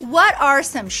What are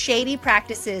some shady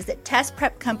practices that test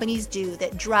prep companies do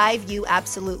that drive you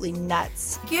absolutely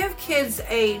nuts? Give kids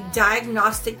a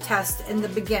diagnostic test in the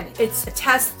beginning. It's a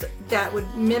test that would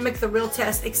mimic the real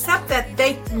test, except that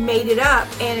they made it up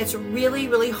and it's really,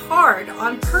 really hard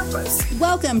on purpose.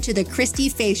 Welcome to the Christy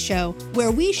Faith Show,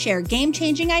 where we share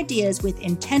game-changing ideas with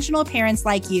intentional parents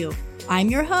like you. I'm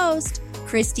your host,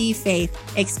 Christy Faith,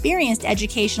 experienced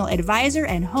educational advisor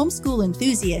and homeschool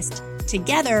enthusiast.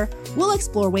 Together, we'll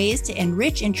explore ways to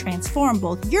enrich and transform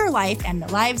both your life and the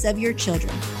lives of your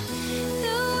children.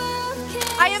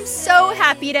 I am so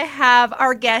happy to have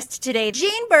our guest today.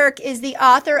 Jean Burk is the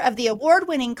author of the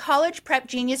award-winning College Prep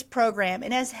Genius program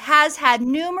and has had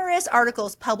numerous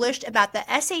articles published about the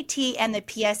SAT and the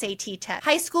PSAT test,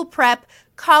 high school prep,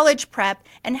 college prep,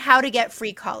 and how to get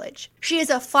free college. She is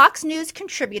a Fox News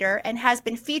contributor and has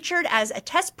been featured as a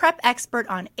test prep expert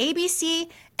on ABC,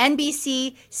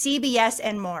 NBC, CBS,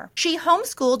 and more. She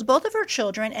homeschooled both of her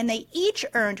children, and they each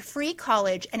earned free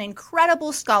college and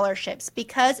incredible scholarships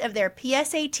because of their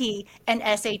PSAT and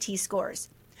SAT scores.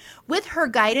 With her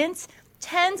guidance,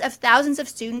 tens of thousands of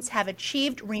students have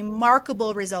achieved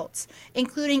remarkable results,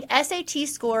 including SAT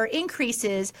score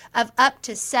increases of up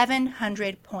to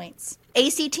 700 points,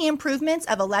 ACT improvements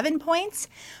of 11 points,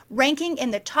 ranking in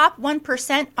the top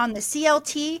 1% on the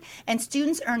CLT, and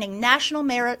students earning national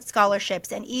merit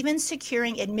scholarships and even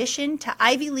securing admission to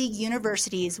Ivy League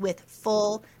universities with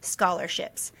full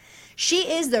scholarships.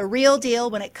 She is the real deal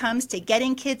when it comes to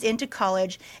getting kids into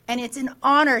college, and it's an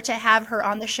honor to have her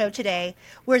on the show today,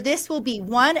 where this will be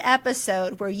one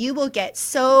episode where you will get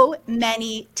so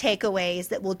many takeaways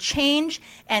that will change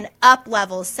and up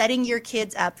level setting your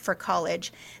kids up for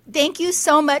college. Thank you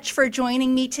so much for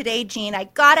joining me today, Jean. I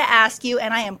gotta ask you,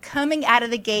 and I am coming out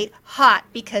of the gate hot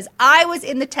because I was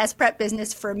in the test prep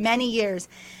business for many years,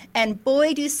 and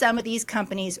boy, do some of these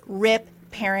companies rip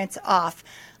parents off.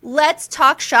 Let's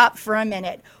talk shop for a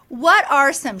minute. What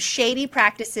are some shady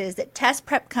practices that test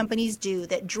prep companies do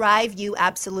that drive you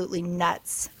absolutely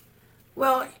nuts?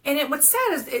 Well, and what's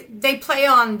sad is they play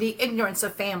on the ignorance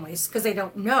of families because they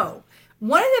don't know.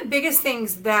 One of the biggest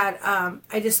things that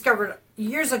I discovered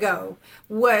years ago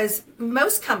was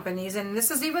most companies, and this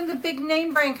is even the big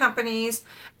name brand companies,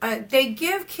 they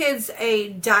give kids a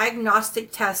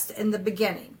diagnostic test in the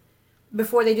beginning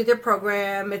before they do their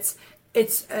program.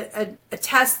 It's a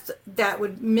test that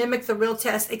would mimic the real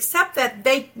test, except that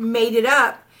they made it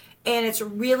up and it's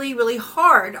really, really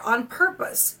hard on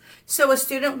purpose. So a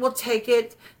student will take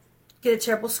it, get a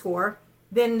terrible score,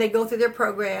 then they go through their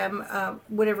program,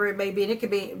 whatever it may be, and it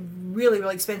could be really,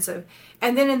 really expensive.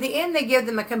 And then in the end, they give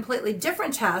them a completely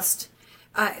different test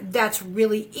that's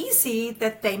really easy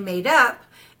that they made up.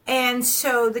 And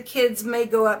so the kids may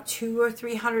go up 200 or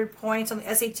 300 points on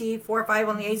the SAT, 4 or 5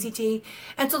 on the ACT.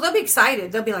 And so they'll be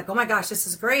excited. They'll be like, oh my gosh, this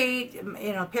is great.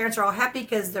 You know, parents are all happy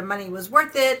because their money was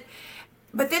worth it.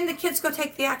 But then the kids go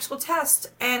take the actual test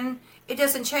and it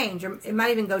doesn't change, or it might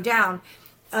even go down,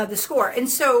 the score. And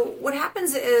so what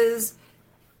happens is,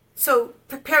 so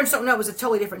parents don't know it was a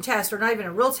totally different test or not even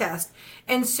a real test.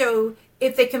 And so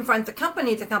if they confront the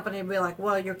company will be like,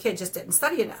 well, your kid just didn't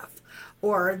study enough.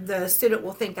 Or the student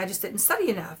will think, I just didn't study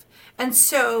enough. And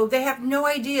so they have no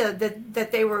idea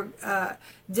that they were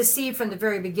deceived from the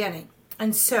very beginning.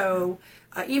 And so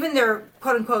even their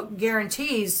quote-unquote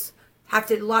guarantees have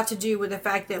a lot to do with the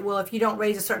fact that, well, if you don't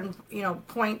raise a certain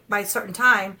point by a certain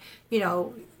time,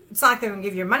 it's not like they're going to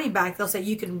give your money back. They'll say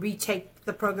you can retake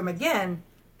the program again.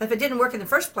 But if it didn't work in the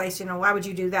first place, why would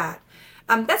you do that?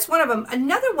 That's one of them.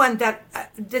 Another one that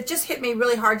just hit me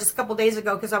really hard just a couple days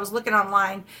ago because I was looking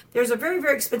online. There's a very,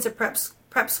 very expensive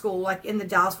prep school like in the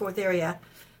Dallas-Fort Worth area,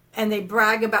 and they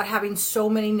brag about having so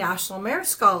many national merit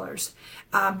scholars.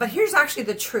 But here's actually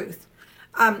the truth.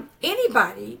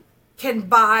 Anybody can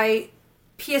buy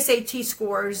PSAT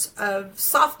scores of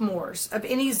sophomores of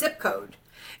any zip code.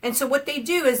 And so what they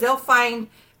do is they'll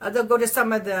go to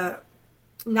some of the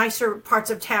nicer parts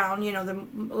of town, the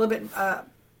a little bit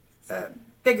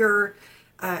bigger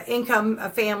income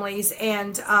families,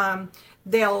 and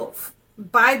they'll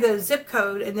buy the zip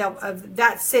code and of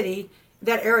that city,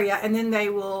 that area, and then they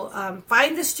will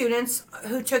find the students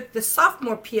who took the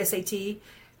sophomore PSAT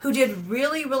who did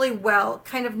really, really well,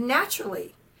 kind of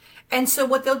naturally. And so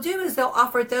what they'll do is they'll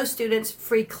offer those students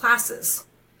free classes.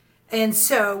 And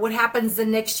so what happens the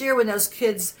next year when those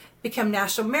kids become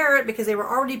national merit because they were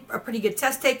already a pretty good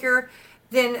test taker,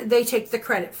 then they take the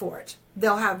credit for it.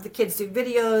 They'll have the kids do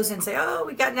videos and say, oh,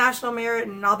 we got national merit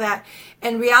and all that.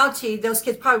 In reality, those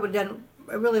kids probably would have done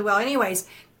really well anyways.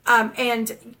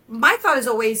 And my thought is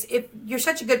always, if you're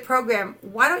such a good program,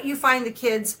 why don't you find the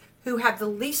kids who have the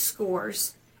least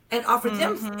scores and offer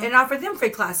them free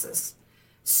classes.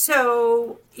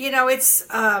 So,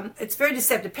 it's very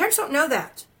deceptive. Parents don't know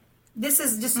that. This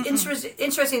is just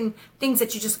interesting things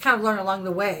that you just kind of learn along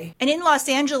the way. And in Los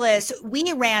Angeles,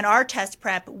 we ran our test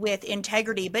prep with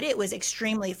integrity, but it was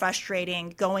extremely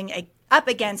frustrating going up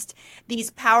against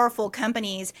these powerful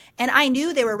companies. And I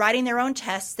knew they were writing their own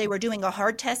tests. They were doing a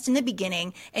hard test in the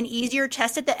beginning, an easier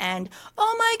test at the end.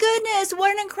 Oh my goodness,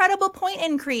 what an incredible point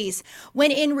increase.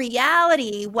 When in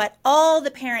reality, what all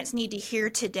the parents need to hear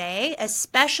today,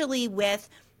 especially with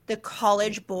the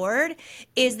College Board,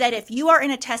 is that if you are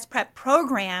in a test prep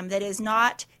program that is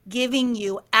not giving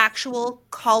you actual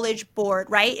College Board,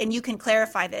 right? And you can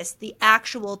clarify this, the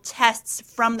actual tests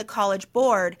from the College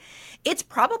Board, it's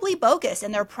probably bogus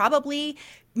and they're probably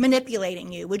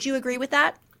manipulating you. Would you agree with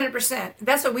that? 100%.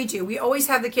 That's what we do. We always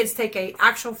have the kids take a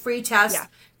actual free test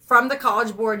from the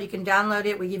College Board. You can download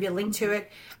it. We give you a link to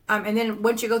it. And then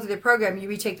once you go through the program, you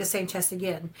retake the same test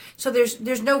again. So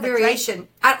there's no variation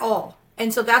at all.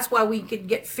 And so that's why we could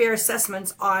get fair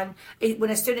assessments on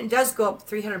when a student does go up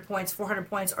 300 points, 400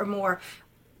 points or more,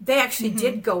 they actually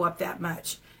did go up that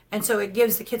much. And so it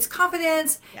gives the kids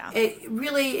confidence. Yeah. It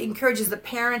really encourages the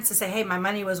parents to say, hey, my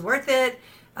money was worth it.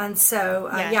 And so,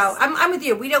 I'm with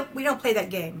you. We don't play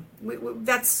that game.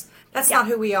 That's not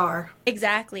who we are.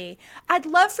 Exactly. I'd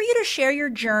love for you to share your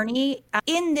journey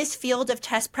in this field of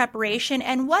test preparation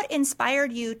and what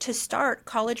inspired you to start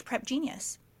College Prep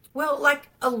Genius. Well, like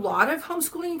a lot of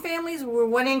homeschooling families, we're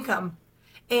one income.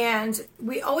 And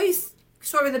we always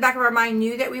sort of in the back of our mind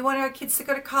knew that we wanted our kids to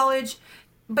go to college.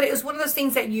 But it was one of those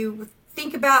things that you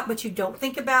think about, but you don't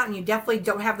think about, and you definitely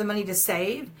don't have the money to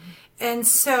save. And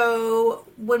so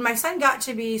when my son got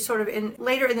to be sort of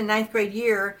later in the 9th grade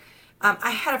year,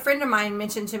 I had a friend of mine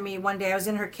mention to me one day, I was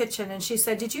in her kitchen, and she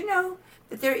said, did you know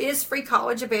that there is free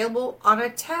college available on a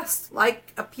test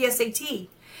like a PSAT?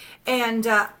 And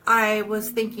I was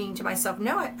thinking to myself,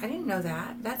 no, I didn't know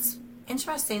that. That's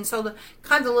interesting. So the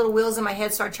little wheels in my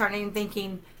head start turning and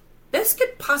thinking, this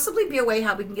could possibly be a way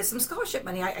how we can get some scholarship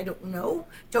money. I don't know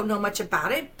much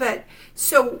about it. But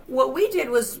so what we did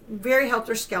was very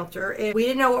helter-skelter. And we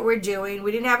didn't know what we were doing.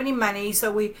 We didn't have any money.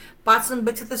 So we bought some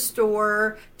books at the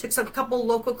store, took a couple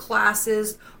local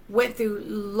classes, went through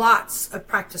lots of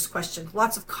practice questions,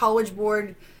 lots of College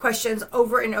Board questions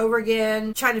over and over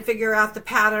again, trying to figure out the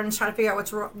patterns, trying to figure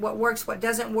out what works, what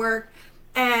doesn't work.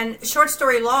 And short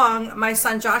story long, my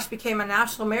son Josh became a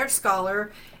National Merit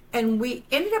Scholar, and we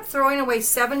ended up throwing away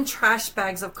 7 trash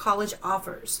bags of college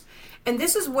offers. And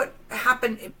this is what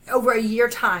happened over a year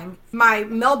time. My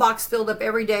mailbox filled up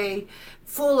every day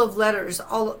full of letters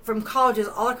all from colleges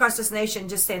all across this nation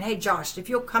just saying, hey, Josh, if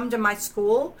you'll come to my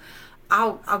school,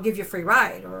 I'll give you a free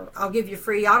ride, or I'll give you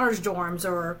free honors dorms,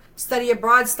 or study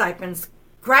abroad stipends,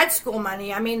 grad school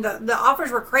money. I mean, the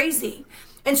offers were crazy.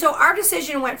 And so our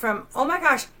decision went from, oh my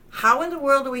gosh, how in the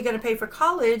world are we going to pay for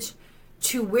college,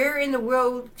 to where in the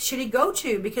world should he go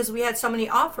to, because we had so many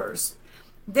offers.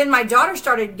 Then my daughter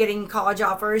started getting college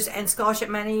offers and scholarship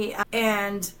money,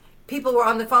 and people were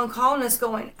on the phone calling us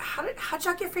going, how'd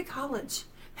y'all get free college?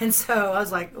 And so I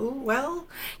was like, oh, well,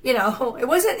 it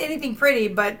wasn't anything pretty,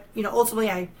 but,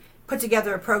 ultimately I put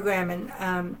together a program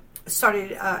and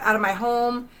started out of my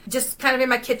home, just kind of in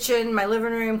my kitchen, my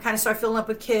living room, kind of started filling up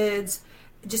with kids,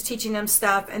 just teaching them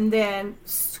stuff. And then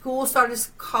school started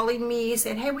calling me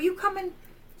saying, hey, will you come and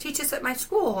teach us at my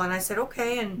school? And I said,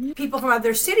 okay. And people from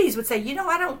other cities would say,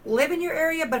 I don't live in your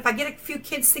area, but if I get a few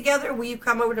kids together, will you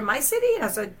come over to my city? And I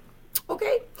said,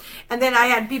 okay. And then I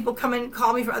had people come and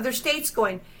call me from other states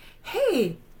going,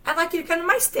 hey, I'd like you to come to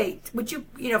my state. Would you,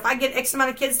 if I get X amount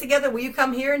of kids together, will you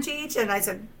come here and teach? And I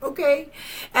said, okay.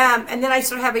 And then I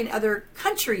started having other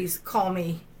countries call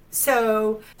me.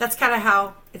 So that's kind of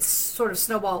how it's sort of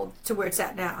snowballed to where it's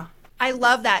at now. I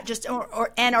love that, just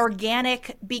an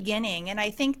organic beginning. And I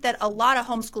think that a lot of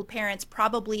homeschool parents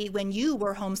probably, when you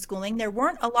were homeschooling, there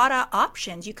weren't a lot of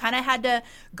options. You kind of had to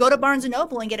go to Barnes &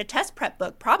 Noble and get a test prep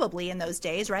book probably in those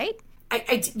days, right?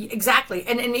 Exactly.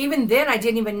 And even then, I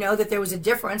didn't even know that there was a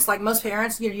difference. Like most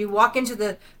parents, you walk into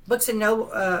the Books and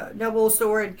Noble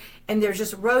store, and there's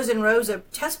just rows and rows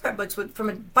of test prep books from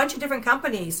a bunch of different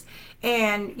companies.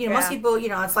 And, most people,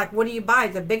 it's like, what do you buy?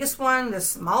 The biggest one, the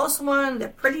smallest one, the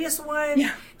prettiest one?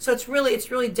 Yeah. So it's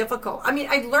really difficult. I mean,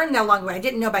 I learned that along the way. I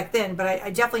didn't know back then, but I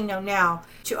definitely know now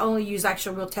to only use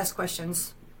actual real test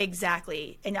questions.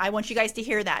 Exactly. And I want you guys to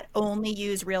hear that. Only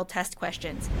use real test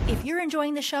questions. If you're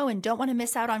enjoying the show and don't want to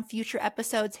miss out on future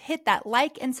episodes, hit that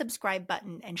like and subscribe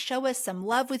button and show us some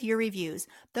love with your reviews.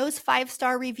 Those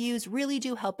 5-star reviews really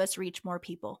do help us reach more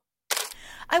people.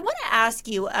 I want to ask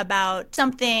you about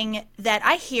something that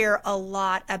I hear a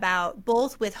lot about,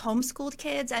 both with homeschooled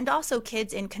kids and also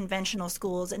kids in conventional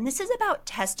schools, and this is about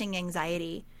testing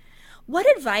anxiety. What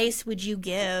advice would you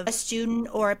give a student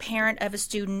or a parent of a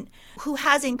student who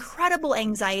has incredible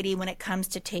anxiety when it comes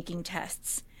to taking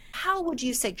tests? How would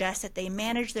you suggest that they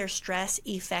manage their stress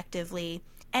effectively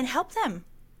and help them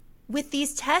with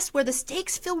these tests where the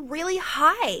stakes feel really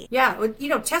high? Yeah,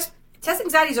 test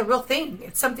anxiety is a real thing.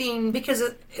 It's something because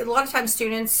a lot of times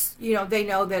students, they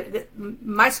know that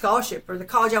my scholarship or the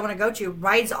college I want to go to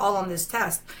rides all on this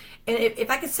test. And if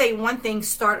I could say one thing,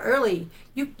 start early.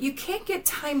 You can't get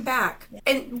time back.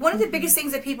 And one of the biggest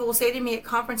things that people will say to me at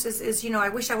conferences is, I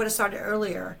wish I would have started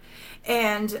earlier.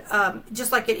 And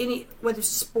just like at whether it's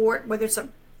sport, whether it's a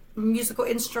musical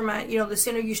instrument, the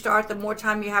sooner you start, the more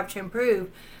time you have to improve.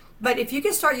 But if you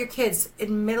can start your kids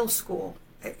in middle school,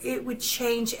 it would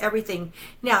change everything.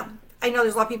 Now, I know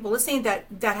there's a lot of people listening that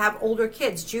have older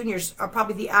kids. Juniors are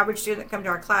probably the average student that come to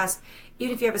our class.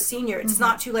 Even if you have a senior, it's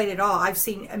not too late at all. I've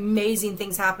seen amazing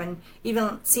things happen.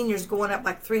 Even seniors going up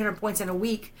like 300 points in a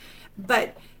week.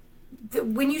 But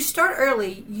when you start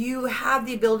early, you have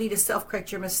the ability to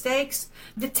self-correct your mistakes.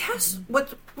 The test,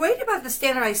 what's great about the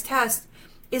standardized test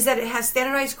is that it has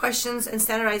standardized questions and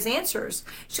standardized answers.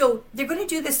 So they're going to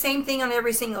do the same thing on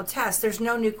every single test. There's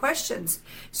no new questions.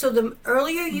 So the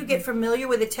earlier you get familiar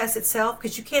with the test itself,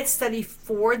 because you can't study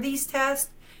for these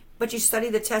tests, but you study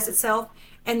the test itself.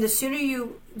 And the sooner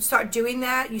you start doing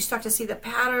that, you start to see the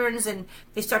patterns and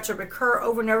they start to recur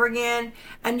over and over again.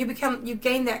 And you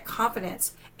gain that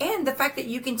confidence. And the fact that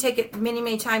you can take it many,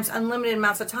 many times, unlimited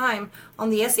amounts of time on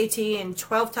the SAT and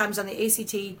 12 times on the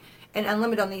ACT, and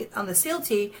unlimited on the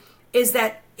CLT, is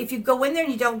that if you go in there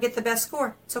and you don't get the best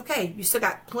score, it's okay. You still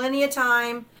got plenty of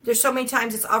time. There's so many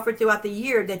times it's offered throughout the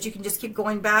year that you can just keep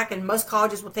going back, and most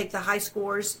colleges will take the high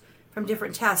scores from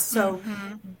different tests. So,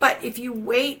 but if you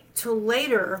wait till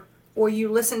later, or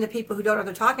you listen to people who don't know what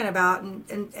they're talking about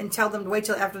and tell them to wait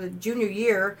till after the junior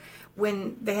year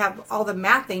when they have all the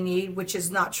math they need, which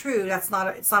is not true. It's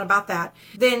not about that.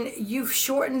 Then you've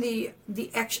shortened the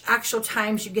actual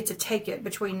times you get to take it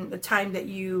between the time that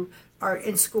you are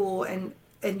in school and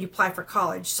you apply for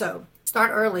college. So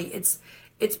start early.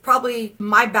 It's probably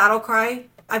my battle cry.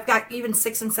 I've got even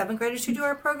 6th and 7th graders who do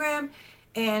our program,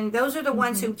 and those are the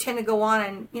ones who tend to go on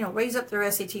and raise up their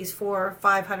SATs 400 or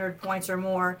 500 points or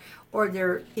more, or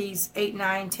their Ps 8,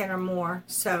 9, 10 or more.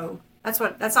 So that's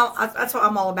what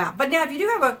I'm all about. But now, if you do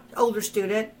have an older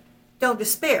student, don't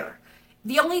despair.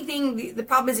 The only thing, the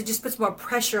problem is it just puts more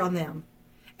pressure on them.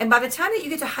 And by the time that you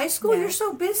get to high school, you're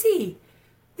so busy.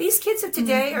 These kids of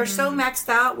today are so maxed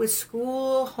out with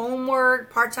school,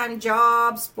 homework, part-time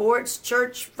jobs, sports,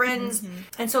 church, friends.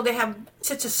 And so they have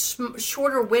such a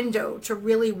shorter window to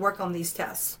really work on these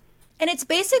tests. And it's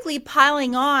basically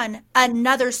piling on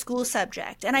another school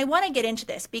subject. And I want to get into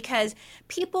this because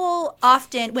people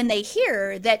often, when they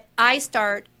hear that I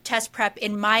start test prep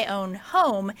in my own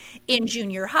home in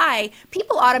junior high,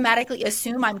 people automatically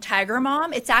assume I'm Tiger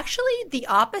Mom. It's actually the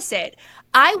opposite.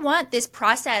 I want this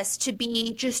process to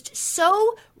be just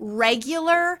so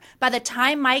regular by the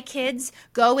time my kids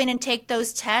go in and take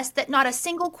those tests that not a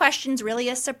single question's really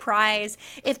a surprise.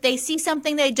 If they see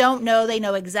something they don't know, they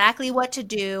know exactly what to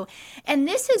do. And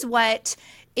this is what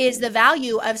is the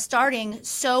value of starting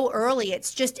so early.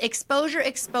 It's just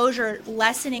exposure,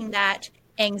 lessening that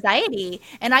anxiety.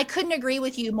 And I couldn't agree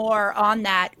with you more on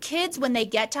that. Kids, when they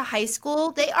get to high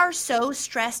school, they are so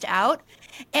stressed out.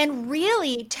 And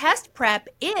really, test prep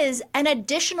is an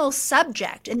additional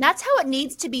subject, and that's how it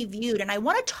needs to be viewed. And I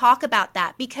want to talk about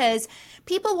that because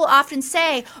people will often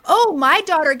say, oh, my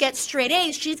daughter gets straight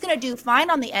A's, she's going to do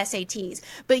fine on the SATs.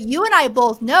 But you and I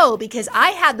both know, because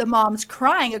I had the moms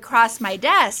crying across my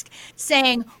desk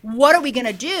saying, what are we going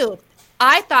to do?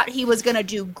 I thought he was going to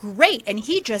do great, and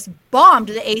he just bombed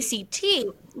the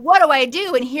ACT. What do I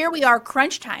do? And here we are,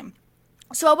 crunch time.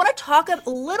 So I want to talk a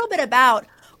little bit about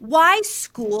why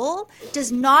school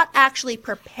does not actually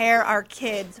prepare our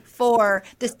kids for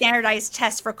the standardized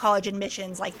tests for college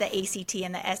admissions like the ACT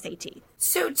and the SAT.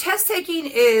 So test taking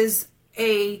is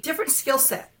a different skill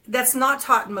set that's not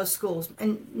taught in most schools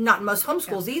and not in most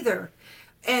homeschools either.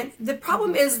 And the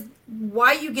problem is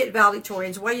why you get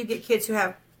valedictorians, why you get kids who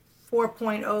have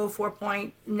 4.0,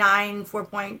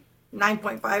 4.9,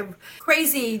 9.5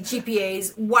 crazy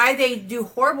GPAs. Why they do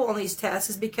horrible on these tests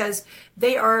is because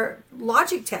they are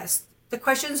logic tests. The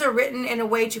questions are written in a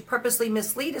way to purposely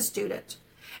mislead a student.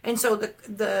 And so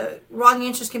the wrong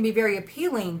answers can be very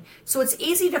appealing. So it's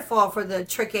easy to fall for the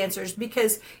trick answers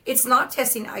because it's not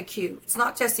testing IQ. It's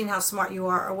not testing how smart you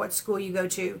are or what school you go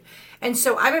to. And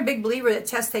so I'm a big believer that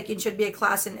test taking should be a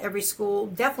class in every school,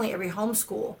 definitely every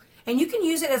homeschool. And you can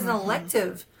use it as an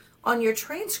elective on your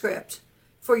transcript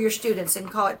for your students and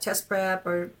call it test prep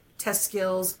or test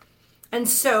skills. And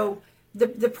so the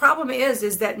problem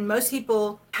is that most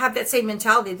people have that same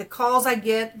mentality. The calls I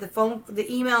get, the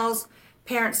emails,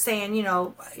 parents saying,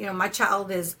 my child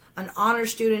is an honor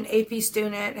student, AP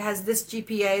student, has this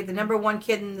GPA, the number one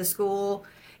kid in the school,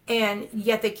 and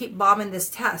yet they keep bombing this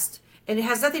test. And it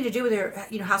has nothing to do with their,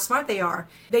 how smart they are.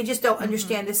 They just don't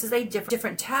understand this is a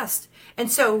different test.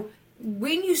 And so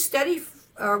when you study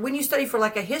for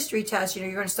like a history test,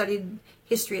 you're going to study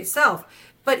history itself.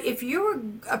 But if you're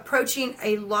approaching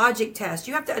a logic test,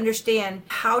 you have to understand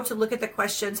how to look at the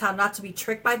questions, how not to be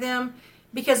tricked by them.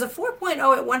 Because a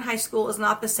 4.0 at one high school is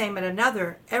not the same at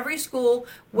another. Every school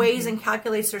weighs and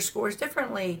calculates their scores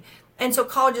differently. And so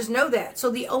colleges know that. So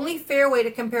the only fair way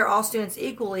to compare all students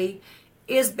equally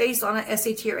is based on an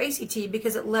SAT or ACT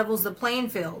because it levels the playing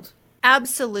field.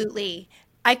 Absolutely.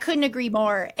 I couldn't agree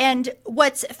more. And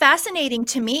what's fascinating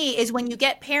to me is when you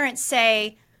get parents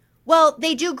say, well,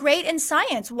 they do great in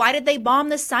science. Why did they bomb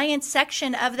the science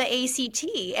section of the ACT?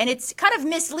 And it's kind of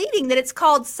misleading that it's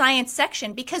called science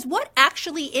section because what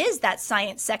actually is that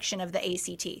science section of the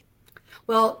ACT?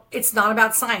 Well, it's not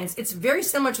about science. It's very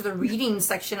similar to the reading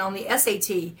section on the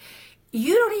SAT.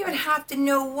 You don't even have to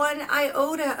know one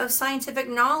iota of scientific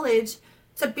knowledge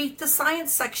to beat the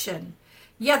science section.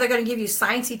 Yeah, they're going to give you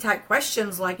sciencey type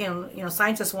questions like,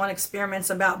 scientist one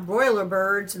experiments about broiler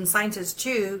birds and scientist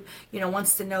two,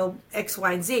 wants to know X,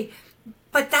 Y, and Z.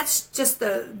 But that's just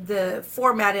the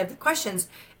format of the questions.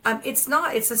 It's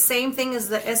the same thing as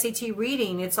the SAT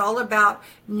reading. It's all about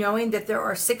knowing that there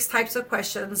are 6 types of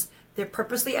questions. They're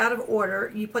purposely out of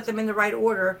order. You put them in the right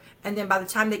order, and then by the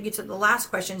time they get to the last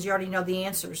questions, you already know the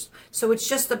answers. So it's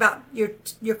just about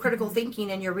your critical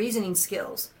thinking and your reasoning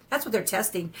skills. That's what they're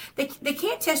testing. They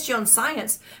can't test you on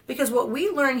science because what we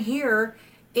learn here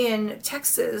in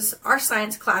Texas, our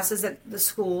science classes at the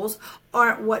schools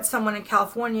aren't what someone in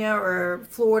California or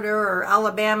Florida or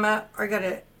Alabama are going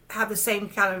to have the same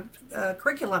kind of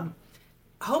curriculum.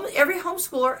 Every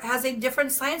homeschooler has a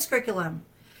different science curriculum.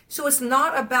 So it's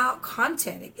not about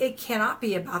content. It cannot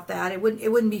be about that. It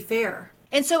wouldn't be fair.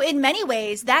 And so in many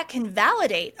ways, that can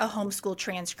validate a homeschool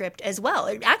transcript as well.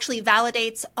 It actually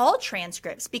validates all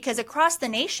transcripts because across the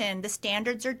nation, the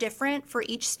standards are different for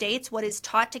each state. What is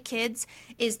taught to kids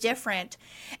is different.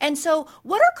 And so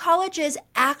what are colleges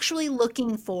actually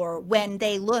looking for when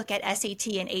they look at SAT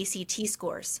and ACT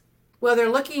scores? Well, they're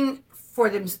looking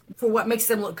for what makes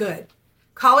them look good.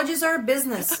 Colleges are a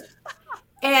business.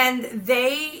 And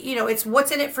they, it's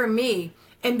what's in it for me.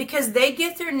 And because they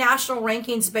get their national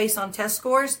rankings based on test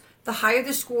scores, the higher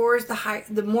the scores,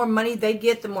 the more money they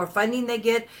get, the more funding they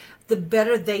get, the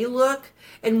better they look.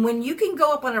 And when you can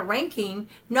go up on a ranking,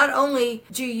 not only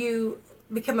do you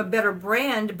become a better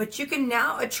brand, but you can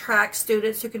now attract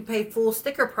students who can pay full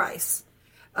sticker price.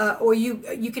 Or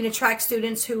you can attract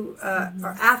students who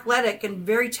are athletic and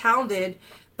very talented,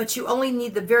 but you only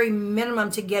need the very minimum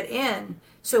to get in.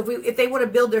 So if they want to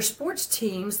build their sports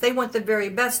teams, they want the very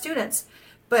best students.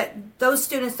 But those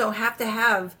students don't have to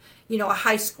have, a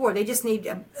high score. They just need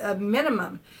a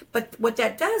minimum. But what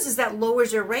that does is that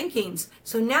lowers their rankings.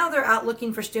 So now they're out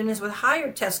looking for students with higher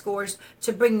test scores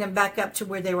to bring them back up to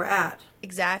where they were at.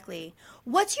 Exactly.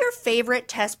 What's your favorite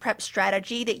test prep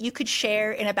strategy that you could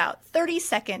share in about 30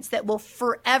 seconds that will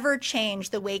forever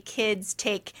change the way kids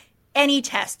take any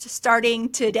test starting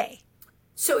today?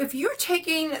 So if you're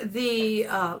taking the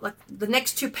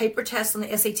next 2 paper tests on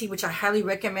the SAT, which I highly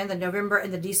recommend, the November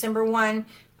and the December one,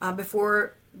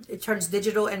 before it turns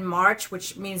digital in March,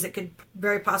 which means it could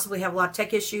very possibly have a lot of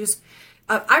tech issues.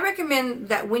 I recommend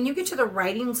that when you get to the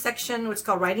writing section, what's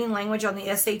called writing language on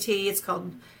the SAT, it's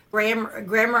called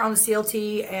grammar on the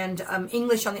CLT, and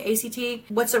English on the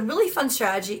ACT. What's a really fun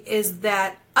strategy is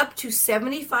that up to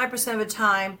 75% of the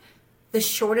time, the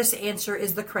shortest answer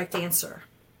is the correct answer.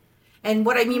 And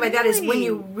what I mean by that is when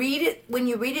you read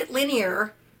it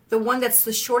linear, the one that's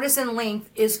the shortest in length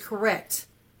is correct.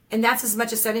 And that's as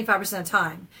much as 75% of the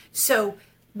time. So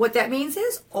what that means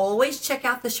is always check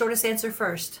out the shortest answer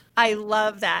first. I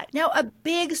love that. Now, a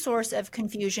big source of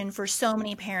confusion for so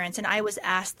many parents, and I was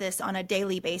asked this on a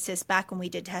daily basis back when we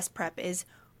did test prep, is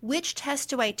which test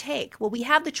do I take? Well, we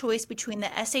have the choice between the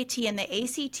SAT and the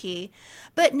ACT,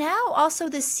 but now also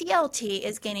the CLT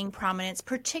is gaining prominence,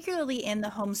 particularly in the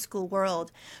homeschool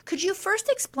world. Could you first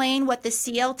explain what the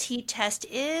CLT test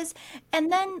is,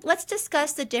 and then let's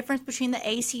discuss the difference between the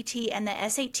ACT and the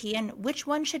SAT and which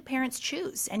one should parents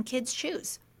choose and kids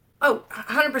choose? Oh,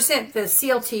 100%. The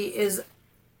CLT is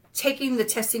taking the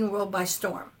testing world by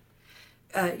storm.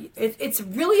 It's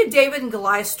really a David and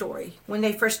Goliath story. When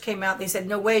they first came out, they said,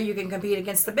 no way you can compete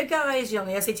against the big guys.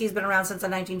 The SAT's been around since the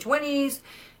 1920s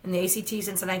and the ACT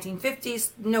since the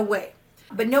 1950s. No way.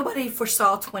 But nobody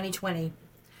foresaw 2020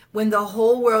 when the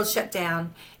whole world shut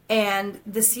down and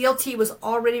the CLT was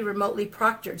already remotely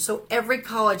proctored. So every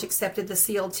college accepted the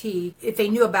CLT if they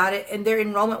knew about it, and their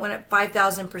enrollment went up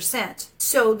 5,000%.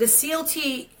 So the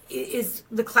CLT is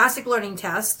the classic learning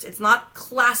test. It's not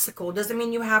classical. It doesn't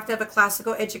mean you have to have a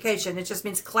classical education. It just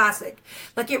means classic.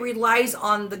 Like, it relies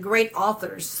on the great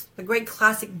authors, the great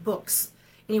classic books,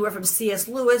 anywhere from C.S.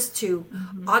 Lewis to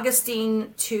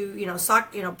Augustine to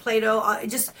Plato.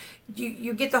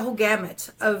 You get the whole gamut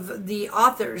of the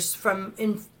authors, from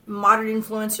modern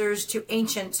influencers to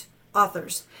ancient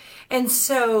authors. And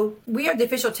so we are the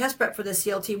official test prep for the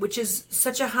CLT, which is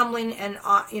such a humbling, and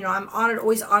I'm honored,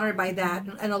 always honored by that.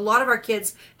 And a lot of our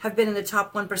kids have been in the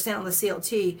top 1% on the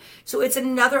CLT. So it's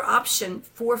another option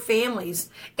for families.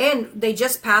 And they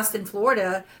just passed in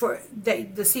Florida for the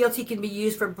CLT can be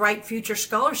used for Bright Future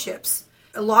scholarships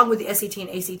along with the SAT and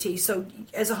ACT. So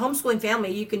as a homeschooling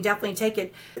family, you can definitely take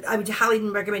it. I would highly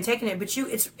recommend taking it, but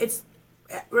it's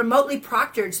remotely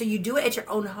proctored, so you do it at your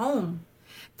own home.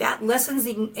 That lessens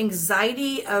the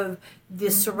anxiety of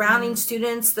the surrounding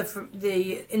students,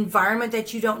 the environment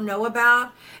that you don't know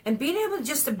about, and being able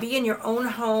just to be in your own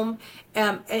home,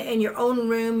 in your own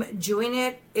room doing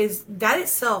it, is that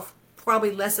itself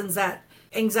probably lessens that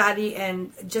anxiety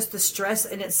and just the stress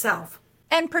in itself.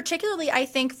 And particularly, I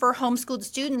think, for homeschooled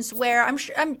students, where I'm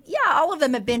sure, all of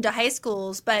them have been to high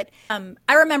schools, but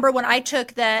I remember when I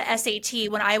took the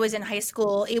SAT when I was in high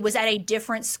school, it was at a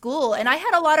different school, and I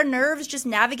had a lot of nerves just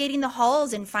navigating the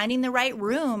halls and finding the right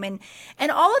room, and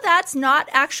all of that's not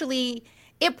actually.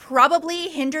 It probably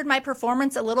hindered my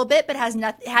performance a little bit, but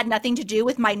had nothing to do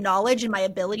with my knowledge and my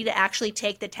ability to actually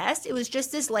take the test. It was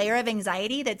just this layer of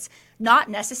anxiety that's not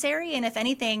necessary. And if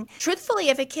anything, truthfully,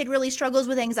 if a kid really struggles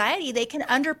with anxiety, they can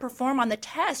underperform on the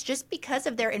test just because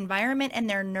of their environment and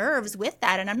their nerves with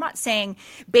that. And I'm not saying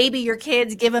baby your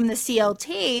kids, give them the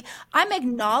CLT. I'm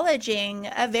acknowledging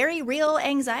a very real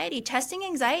anxiety. Testing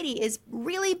anxiety is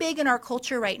really big in our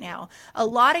culture right now. A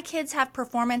lot of kids have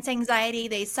performance anxiety.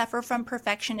 They suffer from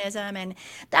perfectionism, and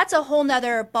that's a whole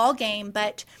nother ball game.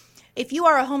 But if you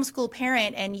are a homeschool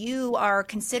parent and you are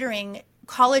considering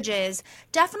colleges,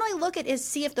 definitely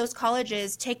see if those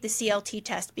colleges take the CLT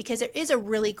test, because it is a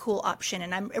really cool option,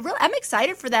 and I'm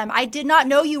excited for them. I did not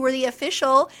know you were the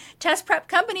official test prep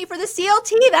company for the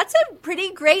CLT. That's a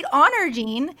pretty great honor,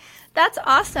 Jean. That's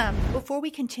awesome. Before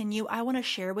we continue, I want to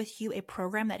share with you a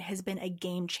program that has been a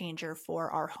game changer for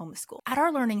our homeschool. At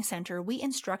our learning center, we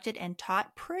instructed and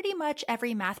taught pretty much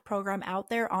every math program out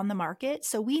there on the market,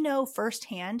 so we know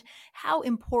firsthand how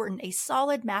important a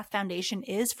solid math foundation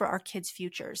is for our kids'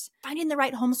 futures. Finding the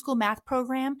right homeschool math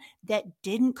program that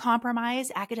didn't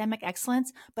compromise academic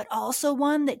excellence, but also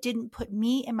one that didn't put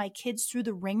me and my kids through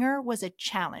the ringer was a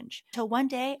challenge. Till one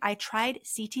day I tried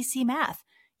CTC Math.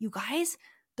 You guys,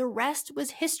 the rest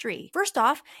was history. First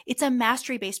off, it's a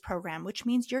mastery-based program, which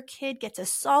means your kid gets a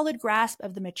solid grasp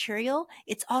of the material.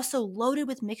 It's also loaded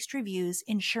with mixed reviews,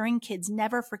 ensuring kids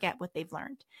never forget what they've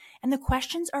learned. And the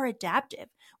questions are adaptive,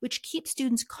 which keeps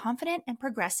students confident and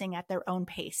progressing at their own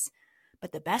pace.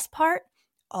 But the best part,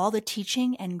 all the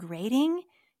teaching and grading,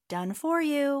 done for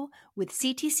you. With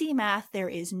CTC Math, there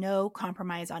is no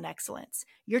compromise on excellence.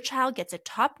 Your child gets a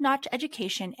top-notch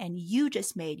education, and you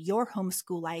just made your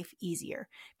homeschool life easier.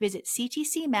 Visit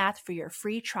CTC Math for your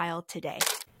free trial today.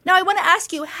 Now, I want to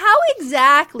ask you, how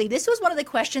exactly, this was one of the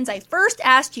questions I first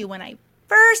asked you when I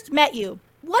first met you.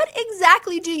 What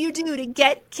exactly do you do to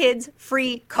get kids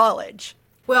free college?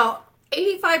 Well,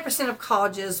 85% of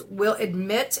colleges will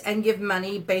admit and give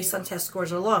money based on test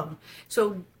scores alone.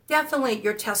 So definitely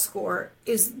your test score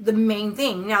is the main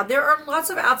thing. Now, there are lots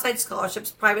of outside scholarships,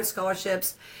 private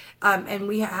scholarships, and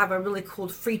we have a really cool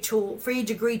free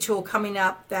degree tool coming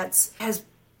up that has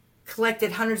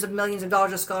collected hundreds of millions of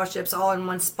dollars of scholarships all in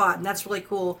one spot, and that's really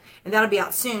cool, and that'll be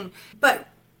out soon. But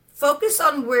focus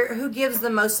on who gives the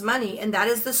most money, and that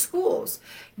is the schools.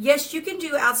 Yes, you can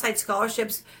do outside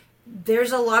scholarships,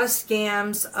 there's a lot of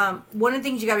scams. One of the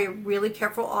things you got to be really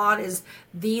careful on is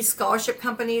these scholarship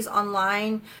companies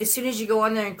online. As soon as you go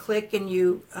on there and click and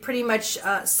you pretty much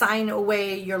sign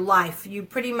away your life, you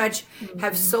pretty much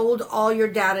have sold all your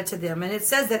data to them. And it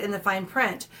says that in the fine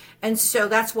print. And so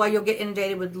that's why you'll get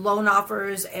inundated with loan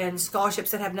offers and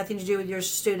scholarships that have nothing to do with your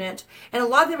student. And a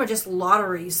lot of them are just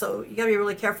lotteries. So you got to be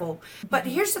really careful. But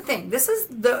here's the thing. This is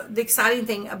the exciting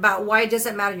thing about why it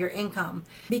doesn't matter your income.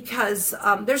 Because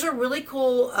there's a really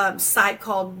cool site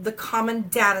called the Common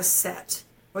Data Set,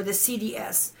 or the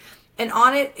CDS. And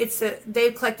on it,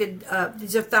 they've collected,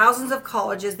 these are thousands of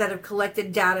colleges that have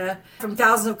collected data from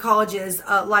thousands of colleges,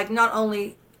 like not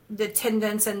only the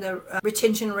attendance and the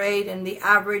retention rate and the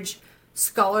average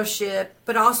scholarship,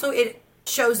 but also it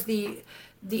shows the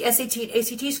SAT and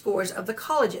ACT scores of the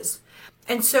colleges.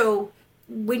 And so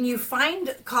when you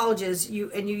find colleges, you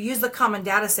use the common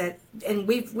data set, and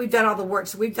we've done all the work,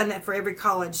 so we've done that for every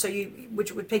college, so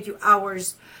which would take you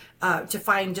hours to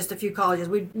find just a few colleges.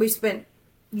 We spent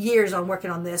years on working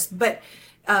on this, but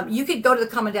you could go to the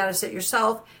common data set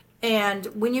yourself. And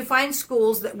when you find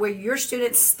schools where your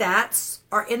students' stats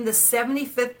are in the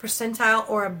 75th percentile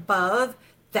or above,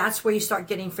 that's where you start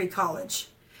getting free college.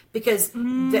 Because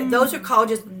those are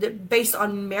colleges based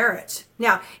on merit.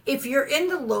 Now, if you're in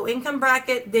the low income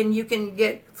bracket, then you can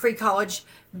get free college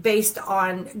based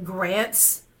on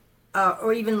grants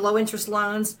or even low interest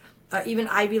loans. Even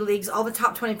Ivy Leagues, all the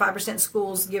top 25%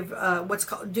 schools give what's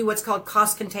called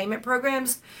cost containment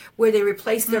programs, where they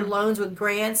replace their loans with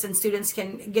grants, and students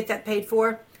can get that paid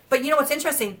for. But you know what's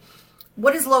interesting?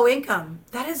 What is low income?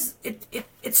 That is,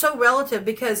 it's so relative,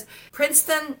 because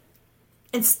Princeton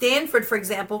and Stanford, for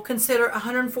example, consider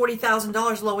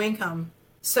 $140,000 low income.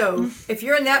 So if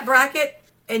you're in that bracket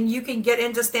and you can get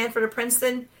into Stanford or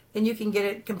Princeton, then you can get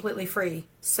it completely free.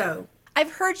 So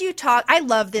I've heard you talk. I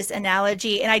love this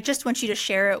analogy, and I just want you to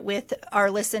share it with our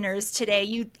listeners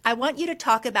today. I want you to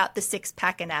talk about the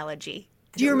six-pack analogy.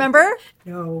 Do you remember?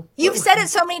 No. You've said it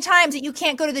so many times that you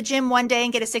can't go to the gym one day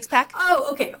and get a six-pack. Oh,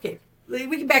 okay.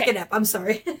 We can back it up. I'm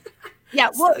sorry. Yeah,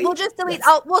 we'll just delete.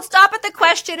 Yes. We'll stop at the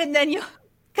question, and then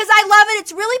because I love it.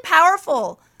 It's really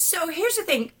powerful. So here's the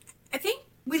thing. I think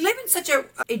we live in such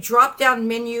a drop-down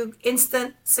menu,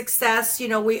 instant success.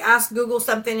 We ask Google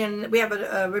something and we have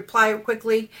a reply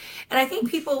quickly. And I think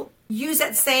people use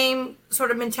that same sort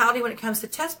of mentality when it comes to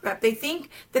test prep. They think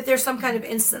that there's some kind of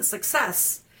instant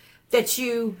success, that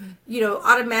you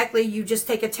automatically you just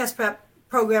take a test prep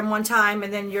program one time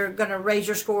and then you're going to raise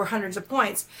your score hundreds of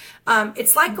points.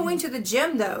 It's like going to the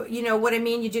gym, though. You know what I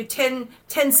mean? You do 10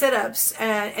 sit-ups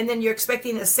and then you're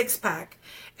expecting a six-pack.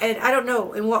 And I don't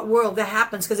know in what world that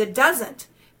happens, because it doesn't.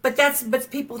 But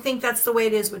people think that's the way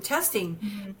it is with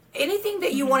testing. Anything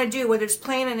that you want to do, whether it's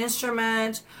playing an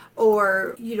instrument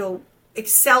or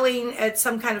excelling at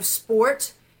some kind of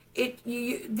sport,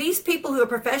 these people who are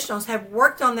professionals have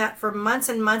worked on that for months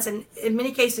and months, and in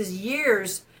many cases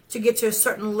years, to get to a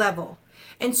certain level.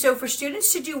 And so for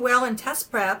students to do well in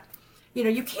test prep,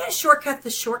 you can't shortcut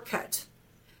the shortcut.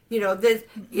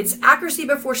 It's accuracy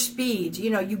before speed.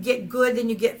 You get good, then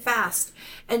you get fast.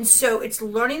 And so it's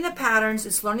learning the patterns,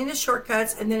 it's learning the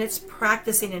shortcuts, and then it's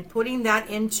practicing and putting that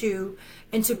into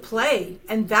play.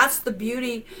 And that's the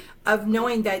beauty of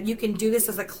knowing that you can do this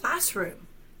as a classroom,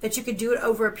 that you could do it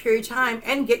over a period of time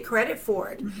and get credit for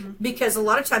it. Because a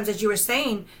lot of times, as you were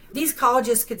saying, these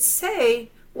colleges could say,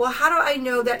 well, how do I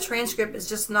know that transcript is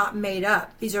just not made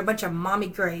up? These are a bunch of mommy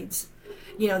grades.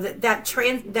 That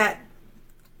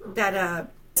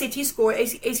SAT score,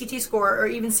 ACT score, or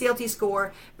even CLT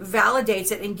score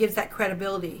validates it and gives that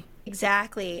credibility.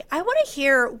 Exactly. I want to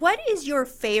hear, what is your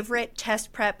favorite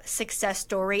test prep success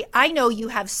story? I know you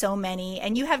have so many,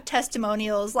 and you have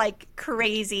testimonials like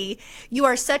crazy. You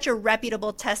are such a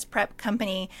reputable test prep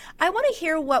company. I want to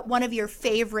hear what one of your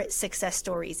favorite success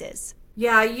stories is.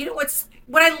 Yeah,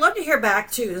 what I love to hear back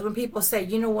too is when people say,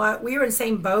 you know what, we were in the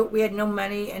same boat, we had no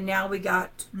money, and now we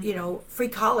got, free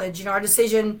college. Our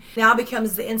decision now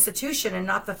becomes the institution and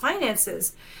not the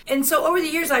finances. And so over the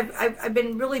years, I've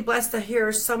been really blessed to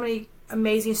hear so many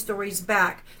amazing stories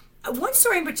back. One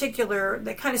story in particular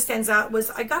that kind of stands out was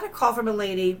I got a call from a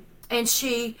lady, and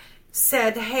she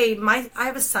said, hey, I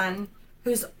have a son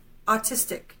who's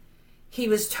autistic. He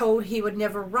was told he would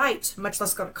never write, much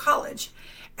less go to college.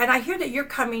 And I hear that you're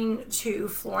coming to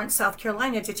Florence, South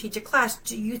Carolina to teach a class.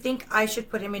 Do you think I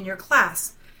should put him in your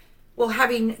class? Well,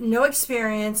 having no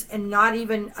experience and not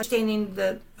even understanding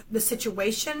the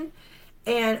situation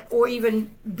or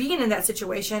even being in that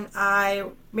situation, I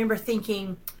remember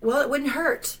thinking, well, it wouldn't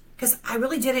hurt, because I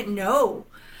really didn't know.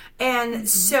 And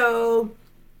so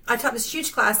I taught this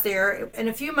huge class there, and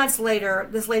a few months later,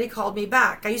 this lady called me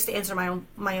back. I used to answer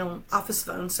my own office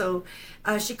phone, so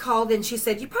she called and she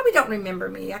said, "You probably don't remember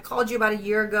me. I called you about a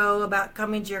year ago about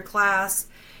coming to your class,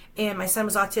 and my son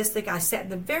was autistic. I sat in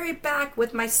the very back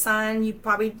with my son. You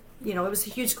probably, it was a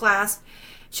huge class."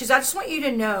 She said, "I just want you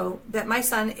to know that my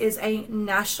son is a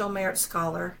National Merit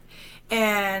Scholar,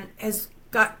 and has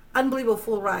got unbelievable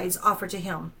full rides offered to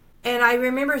him." And I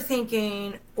remember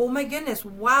thinking, oh my goodness,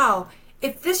 wow.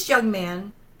 If this young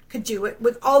man could do it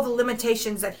with all the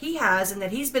limitations that he has and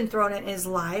that he's been thrown in his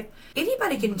life,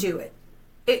 anybody can do it.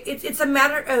 It's a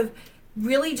matter of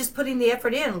really just putting the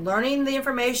effort in, learning the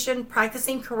information,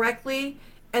 practicing correctly,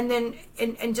 and then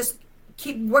and just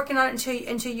keep working on it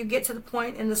until you get to the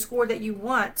point and the score that you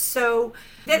want. So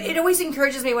that it always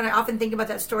encourages me when I often think about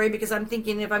that story, because I'm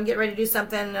thinking if I'm getting ready to do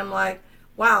something and I'm like,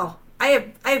 wow,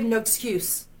 I have no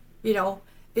excuse.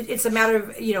 It's a matter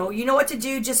of, you know what to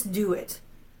do, just do it.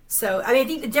 So, I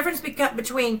think the difference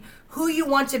between who you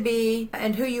want to be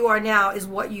and who you are now is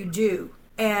what you do.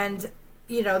 And,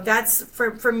 that's,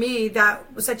 for me,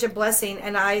 that was such a blessing.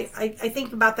 And I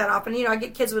think about that often. I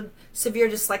get kids with severe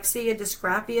dyslexia,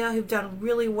 dysgraphia, who've done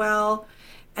really well.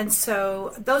 And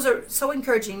so those are so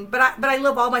encouraging. But I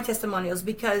love all my testimonials,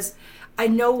 because I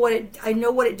know what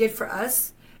it did for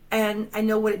us. And I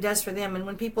know what it does for them. And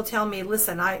when people tell me,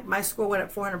 listen, my score went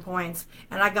up 400 points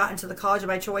and I got into the college of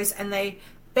my choice, and they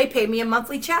paid me a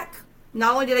monthly check.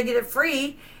 Not only did I get it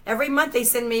free, every month they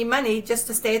send me money just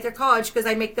to stay at their college because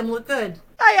I make them look good.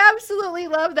 I absolutely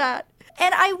love that.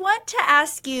 And I want to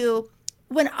ask you,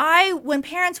 when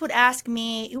parents would ask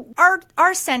me,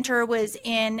 our center was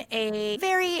in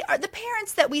the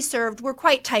parents that we served were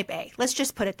quite type A. Let's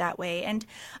just put it that way. And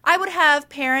I would have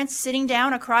parents sitting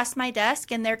down across my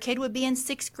desk, and their kid would be in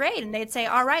 6th grade, and they'd say,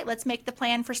 "All right, let's make the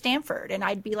plan for Stanford." And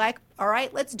I'd be like, "All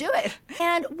right, let's do it."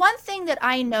 And one thing that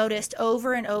I noticed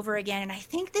over and over again, and I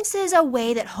think this is a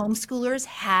way that homeschoolers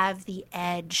have the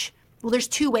edge. Well, there's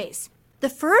 2 ways. The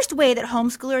first way that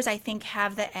homeschoolers, I think,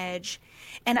 have the edge,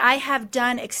 and I have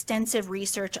done extensive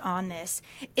research on this,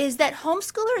 is that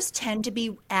homeschoolers tend to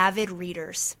be avid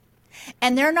readers.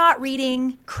 And they're not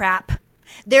reading crap.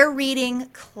 They're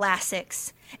reading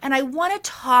classics. And I want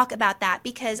to talk about that,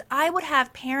 because I would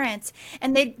have parents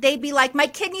and they'd be like, "My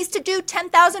kid needs to do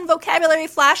 10,000 vocabulary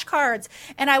flashcards."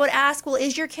 And I would ask, "Well,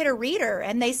 is your kid a reader?"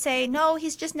 And they say, "No,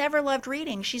 he's just never loved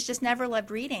reading. She's just never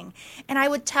loved reading." And I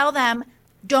would tell them,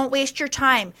 don't waste your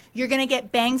time. You're going to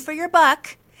get bang for your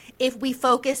buck if we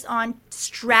focus on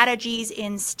strategies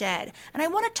instead. And I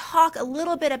want to talk a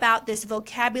little bit about this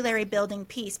vocabulary building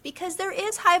piece, because there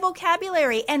is high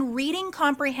vocabulary and reading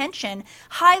comprehension,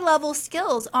 high level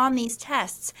skills on these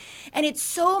tests. And it's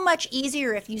so much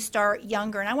easier if you start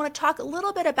younger. And I want to talk a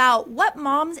little bit about what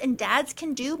moms and dads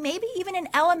can do, maybe even in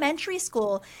elementary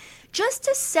school, just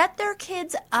to set their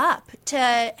kids up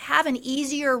to have an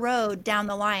easier road down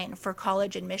the line for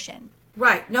college admission.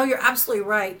 Right. No, you're absolutely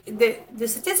right. The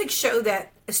statistics show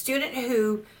that a student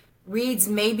who reads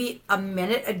maybe a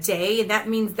minute a day, and that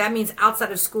means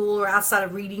outside of school or outside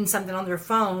of reading something on their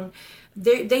phone,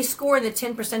 they score in the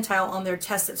 10th percentile on their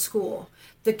tests at school.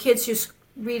 The kids who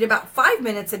read about 5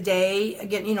 minutes a day,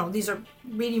 again, these are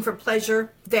reading for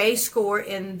pleasure, they score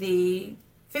in the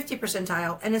 50th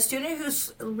percentile, and a student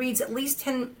who reads at least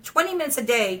 20 minutes a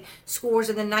day scores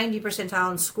in the 90th percentile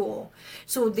in school.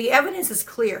 So the evidence is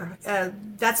clear.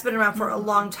 That's been around for a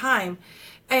long time.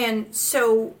 And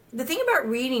so the thing about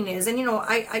reading is, and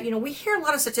we hear a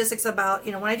lot of statistics about,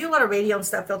 when I do a lot of radio and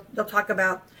stuff, they'll talk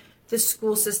about the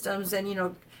school systems and,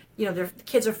 their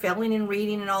kids are failing in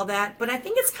reading and all that. But I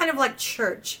think it's kind of like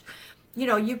church.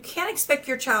 You can't expect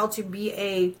your child to be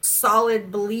a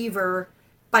solid believer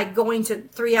by going to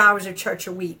 3 hours of church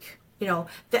a week.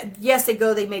 That yes, they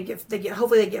go,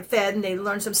 hopefully they get fed and they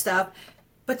learn some stuff,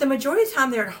 but the majority of the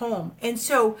time they're at home. And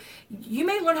so you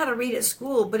may learn how to read at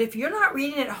school, but if you're not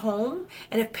reading at home,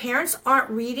 and if parents aren't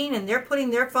reading and they're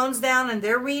putting their phones down and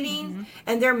they're reading,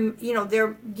 and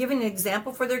they're giving an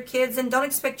example for their kids, and don't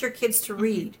expect your kids to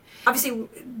read. Obviously,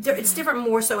 it's different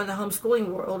more so in the homeschooling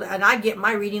world, and I get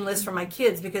my reading list from my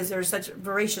kids because they're such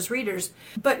voracious readers.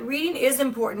 But reading is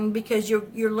important because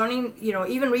you're learning,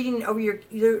 even reading over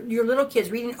your little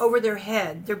kids, reading over their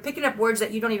head. They're picking up words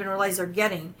that you don't even realize they're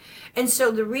getting. And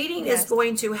so the reading is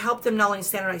going to help them not only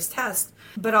standardize tests,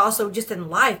 but also just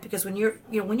in life, because when you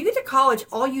get to college,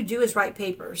 all you do is write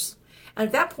papers. And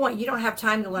at that point, you don't have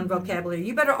time to learn vocabulary.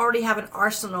 You better already have an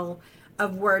arsenal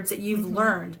of words that you've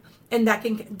learned. And that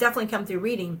can definitely come through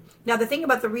reading. Now, the thing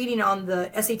about the reading on the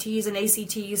SATs and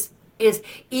ACTs, is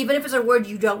even if it's a word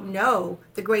you don't know,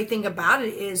 the great thing about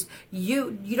it is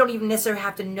you don't even necessarily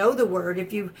have to know the word.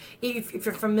 If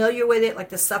you're familiar with it, like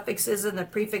the suffixes and the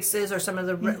prefixes or some of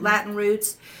the Latin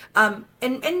roots,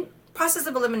 and process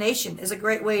of elimination is a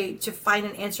great way to find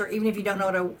an answer even if you don't know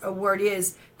what a word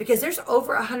is, because there's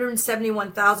over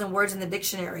 171,000 words in the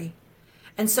dictionary.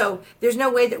 And so there's no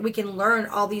way that we can learn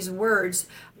all these words,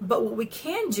 but what we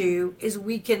can do is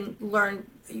we can learn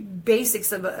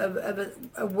basics of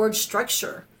a word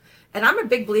structure. And I'm a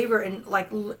big believer in like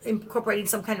incorporating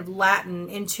some kind of Latin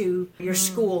into your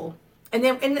school. And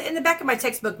then in the back of my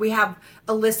textbook, we have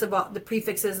a list of all the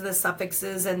prefixes and the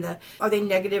suffixes and are they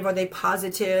negative, are they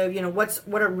positive,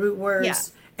 what are root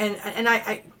words? Yeah. And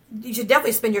I you should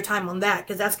definitely spend your time on that,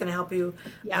 because that's going to help you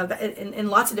in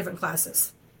lots of different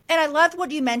classes. And I loved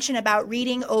what you mentioned about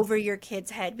reading over your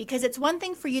kid's head, because it's one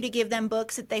thing for you to give them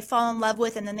books that they fall in love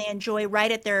with and then they enjoy right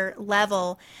at their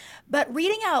level. But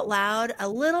reading out loud a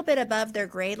little bit above their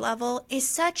grade level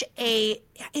is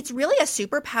it's really a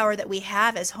superpower that we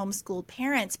have as homeschooled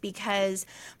parents, because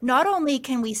not only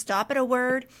can we stop at a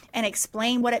word and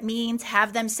explain what it means,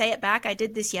 have them say it back. I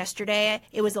did this yesterday.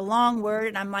 It was a long word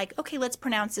and I'm like, okay, let's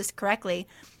pronounce this correctly.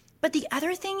 But the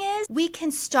other thing is we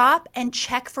can stop and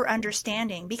check for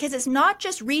understanding, because it's not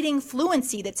just reading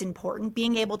fluency that's important,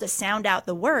 being able to sound out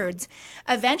the words.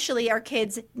 Eventually our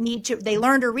kids they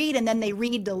learn to read and then they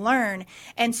read to learn.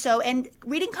 And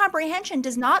reading comprehension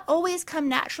does not always come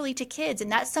naturally to kids.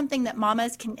 And that's something that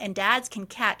mamas and dads can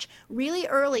catch really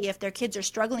early if their kids are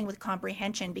struggling with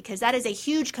comprehension, because that is a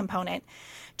huge component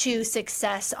to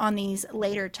success on these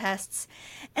later tests.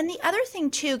 And the other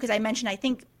thing too, because I mentioned, I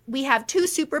think we have two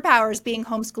superpowers being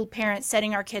homeschooled parents,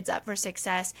 setting our kids up for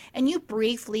success. And you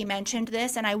briefly mentioned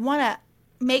this, and I want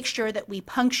to make sure that we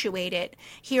punctuate it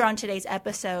here on today's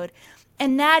episode.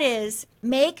 And that is,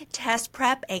 make test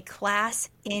prep a class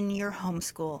in your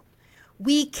homeschool.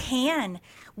 We can.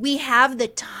 We have the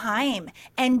time,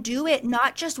 and do it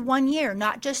not just 1 year,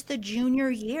 not just the junior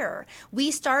year. We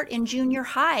start in junior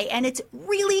high and it's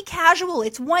really casual.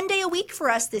 It's 1 day a week for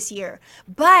us this year,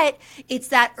 but it's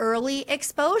that early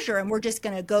exposure, and we're just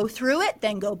going to go through it,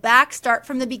 then go back, start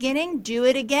from the beginning, do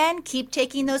it again, keep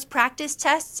taking those practice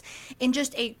tests in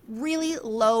just a really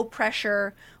low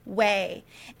pressure way.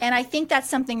 And I think that's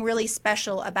something really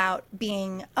special about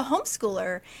being a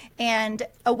homeschooler and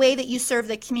a way that you serve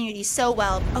the community so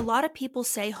well. A lot of people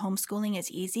say homeschooling is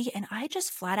easy, and I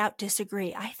just flat out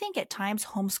disagree. I think at times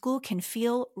homeschool can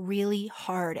feel really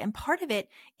hard, and part of it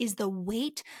is the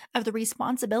weight of the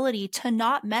responsibility to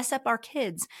not mess up our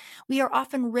kids. We are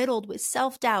often riddled with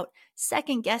self-doubt,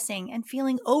 second guessing, and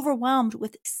feeling overwhelmed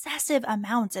with excessive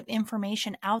amounts of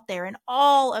information out there and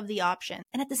all of the options.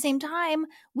 And at the same time,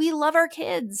 we love our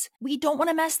kids. We don't want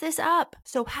to mess this up.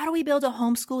 So how do we build a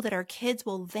homeschool that our kids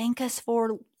will thank us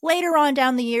for later on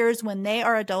down the years when they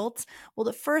are adults? Well,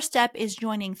 the first step is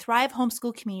joining Thrive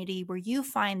Homeschool Community, where you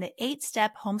find the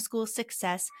 8-step homeschool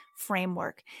success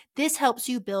framework. This helps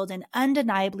you build an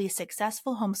undeniably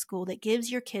successful homeschool that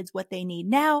gives your kids what they need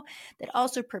now, that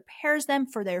also prepares them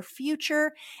for their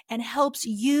future and helps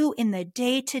you in the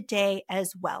day-to-day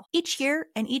as well. Each year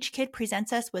and each kid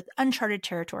presents us with uncharted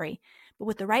territory. But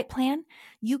with the right plan,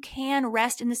 you can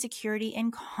rest in the security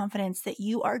and confidence that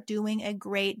you are doing a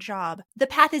great job. The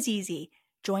path is easy.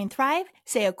 Join Thrive,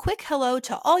 say a quick hello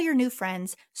to all your new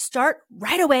friends, start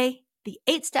right away the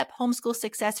 8-step homeschool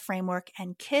success framework,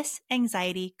 and kiss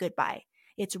anxiety goodbye.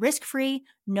 It's risk-free,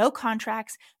 no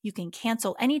contracts. You can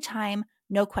cancel anytime,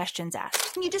 no questions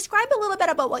asked. Can you describe a little bit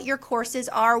about what your courses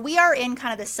are? We are in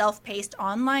kind of the self-paced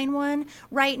online one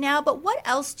right now, but what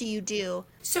else do you do?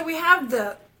 So we have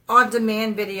the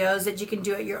on-demand videos that you can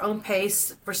do at your own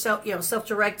pace for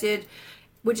self-directed,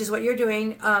 which is what you're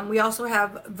doing. We also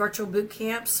have virtual boot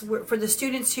camps for the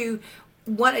students who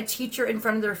want a teacher in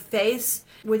front of their face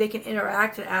where they can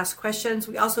interact and ask questions.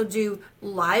 We also do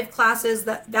live classes.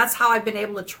 That's how I've been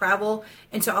able to travel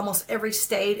into almost every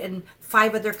state and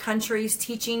 5 other countries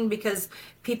teaching, because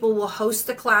people will host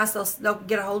the class. They'll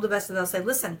get a hold of us and they'll say,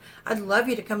 listen, I'd love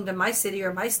you to come to my city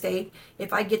or my state.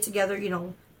 If I get together,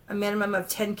 a minimum of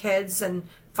 10 kids and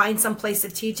find some place to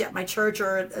teach at my church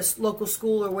or a local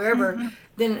school or wherever,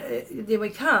 then we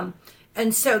come.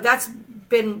 And so that's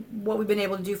been what we've been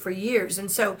able to do for years.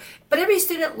 And so, but every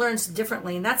student learns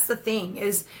differently. And that's the thing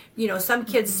is, some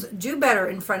kids do better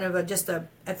in front of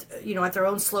at their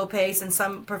own slow pace, and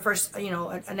some prefer,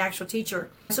 an actual teacher.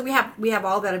 So we have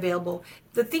all that available.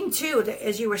 The thing too,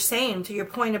 as you were saying, to your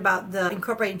point about the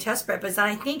incorporating test prep, is that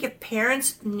I think if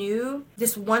parents knew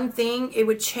this one thing, it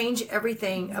would change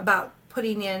everything about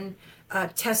putting in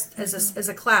test as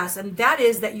a class, and that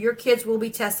is that your kids will be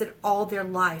tested all their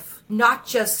life, not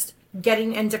just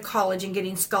getting into college and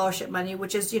getting scholarship money,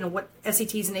 which is, what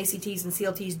SATs and ACTs and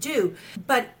CLTs do.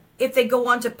 But if they go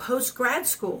on to post-grad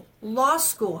school, law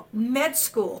school, med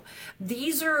school,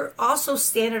 these are also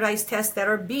standardized tests that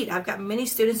are beat. I've got many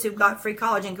students who've got free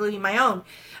college, including my own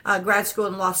grad school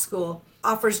and law school,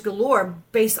 offers galore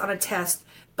based on a test.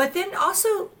 But then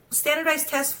also standardized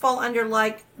tests fall under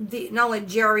like not only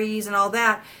GREs and all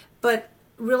that, but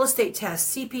real estate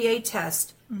tests, CPA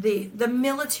test, the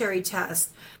military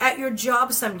test. At your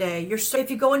job someday, if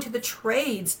you go into the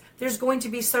trades, there's going to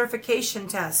be certification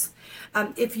tests.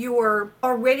 If you're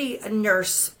already a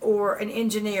nurse or an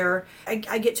engineer,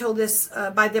 I get told this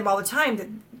by them all the time, that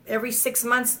every 6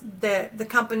 months the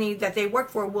company that they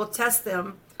work for will test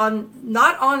them on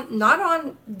not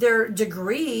on their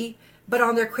degree, but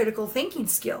on their critical thinking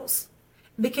skills.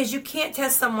 Because you can't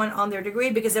test someone on their degree,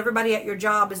 because everybody at your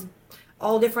job is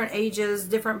all different ages,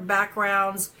 different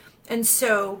backgrounds. And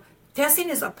so testing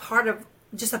is a part of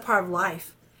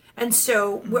life. And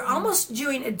so we're almost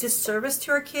doing a disservice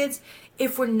to our kids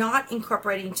if we're not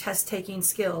incorporating test taking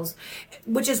skills,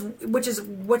 which is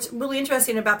what's really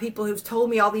interesting about people who've told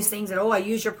me all these things that, I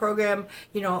use your program,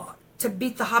 to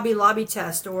beat the Hobby Lobby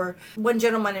test. Or one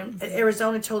gentleman in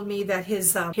Arizona told me that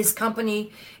his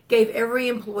company gave every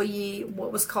employee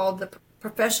what was called the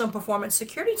Professional Performance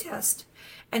Security Test.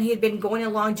 And he had been going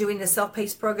along doing the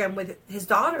self-paced program with his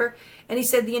daughter, and he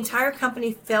said the entire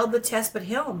company failed the test but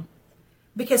him,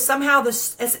 because somehow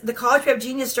the College Prep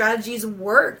Genius strategies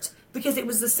worked, because it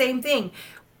was the same thing.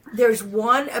 There's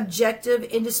one objective,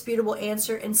 indisputable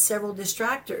answer and several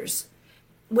distractors.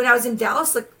 When I was in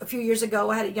Dallas a few years ago,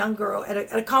 I had a young girl at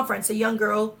a conference,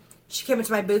 she came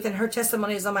into my booth, and her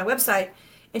testimony is on my website.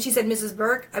 And she said, Mrs.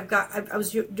 Burk, I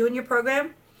was doing your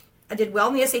program. I did well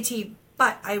in the SAT,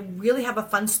 but I really have a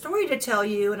fun story to tell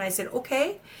you. And I said,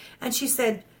 okay. And she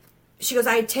goes,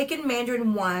 I had taken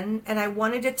Mandarin 1 and I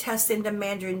wanted to test into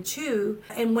Mandarin 2.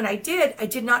 And when I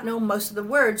did not know most of the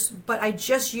words, but I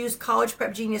just used College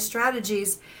Prep Genius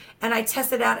strategies, and I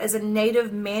tested out as a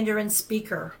native Mandarin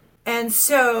speaker. And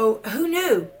so who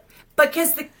knew?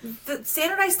 Because the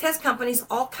standardized test companies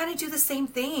all kind of do the same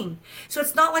thing. So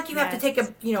it's not like you have to take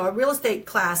a real estate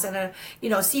class and a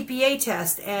CPA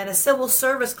test and a civil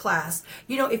service class.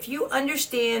 If you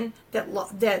understand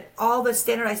that all the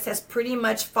standardized tests pretty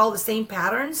much follow the same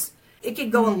patterns, it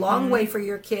could go a long way for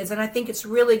your kids. And I think it's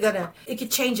really it could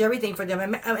change everything for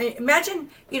them. Imagine,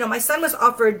 my son was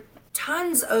offered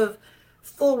tons of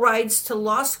full rides to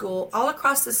law school all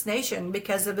across this nation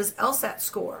because of his LSAT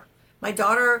score. My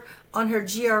daughter on her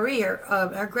GRE, or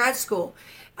her grad school.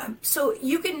 So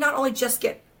you can not only just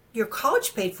get your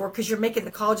college paid for, because you're making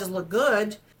the colleges look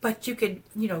good, but you could,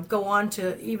 go on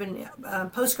to even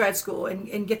post-grad school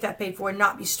and get that paid for and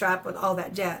not be strapped with all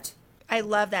that debt. I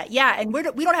love that. Yeah, and we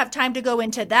don't have time to go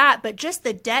into that, but just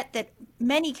the debt that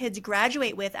many kids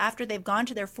graduate with after they've gone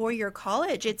to their 4-year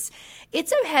college, it's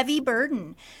a heavy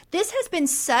burden. This has been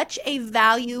such a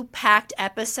value-packed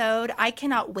episode. I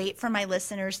cannot wait for my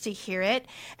listeners to hear it.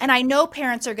 And I know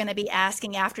parents are going to be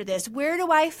asking after this, where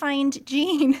do I find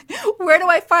Jean? Where do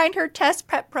I find her test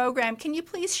prep program? Can you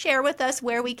please share with us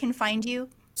where we can find you?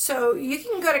 So you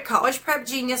can go to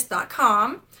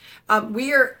collegeprepgenius.com.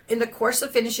 We are in the course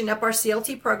of finishing up our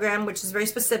CLT program, which is very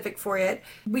specific for it.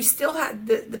 We still have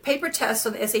the paper test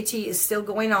on the SAT is still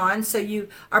going on. So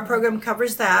our program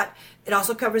covers that. It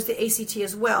also covers the ACT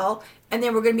as well. And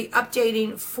then we're going to be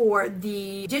updating for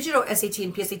the digital SAT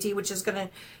and PSAT, which is going to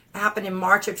happen in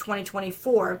March of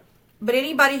 2024. But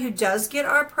anybody who does get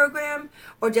our program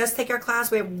or does take our class,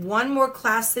 we have one more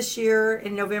class this year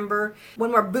in November,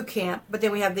 one more boot camp, but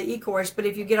then we have the e-course. But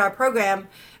if you get our program,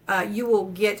 you will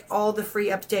get all the free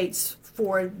updates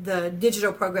for the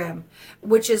digital program,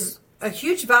 which is a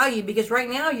huge value, because right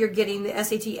now you're getting the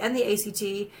SAT and the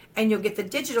ACT, and you'll get the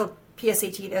digital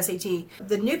PSAT and SAT.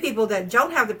 The new people that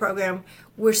don't have the program,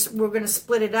 we're going to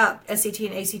split it up, SAT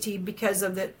and ACT, because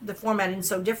of the formatting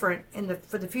so different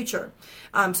for the future.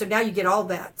 So now you get all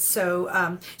that.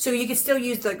 So you can still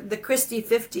use the Christie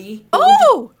 50.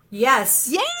 Oh! Yes.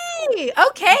 Yay!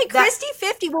 Okay, Christy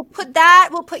 50. We'll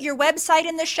put your website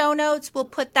in the show notes. We'll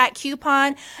put that coupon.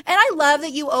 And I love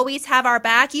that you always have our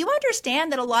back. You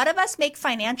understand that a lot of us make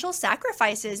financial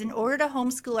sacrifices in order to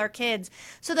homeschool our kids.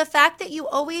 So the fact that you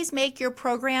always make your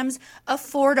programs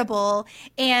affordable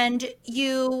and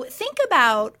you think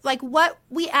about like what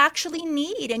we actually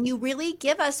need and you really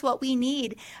give us what we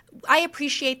need. I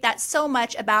appreciate that so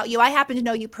much about you. I happen to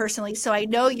know you personally, so I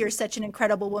know you're such an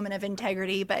incredible woman of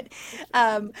integrity. But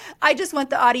I just want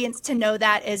the audience to know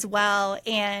that as well.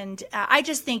 And I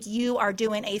just think you are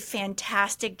doing a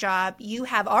fantastic job. You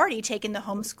have already taken the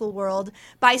homeschool world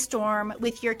by storm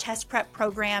with your test prep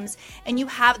programs, and you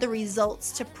have the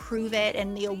results to prove it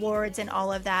and the awards and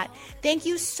all of that. Thank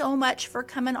you so much for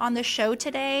coming on the show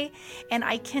today. And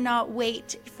I cannot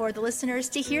wait for the listeners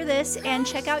to hear this and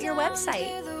check out your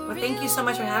website. Well, thank you so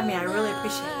much for having me. I really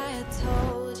appreciate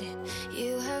it.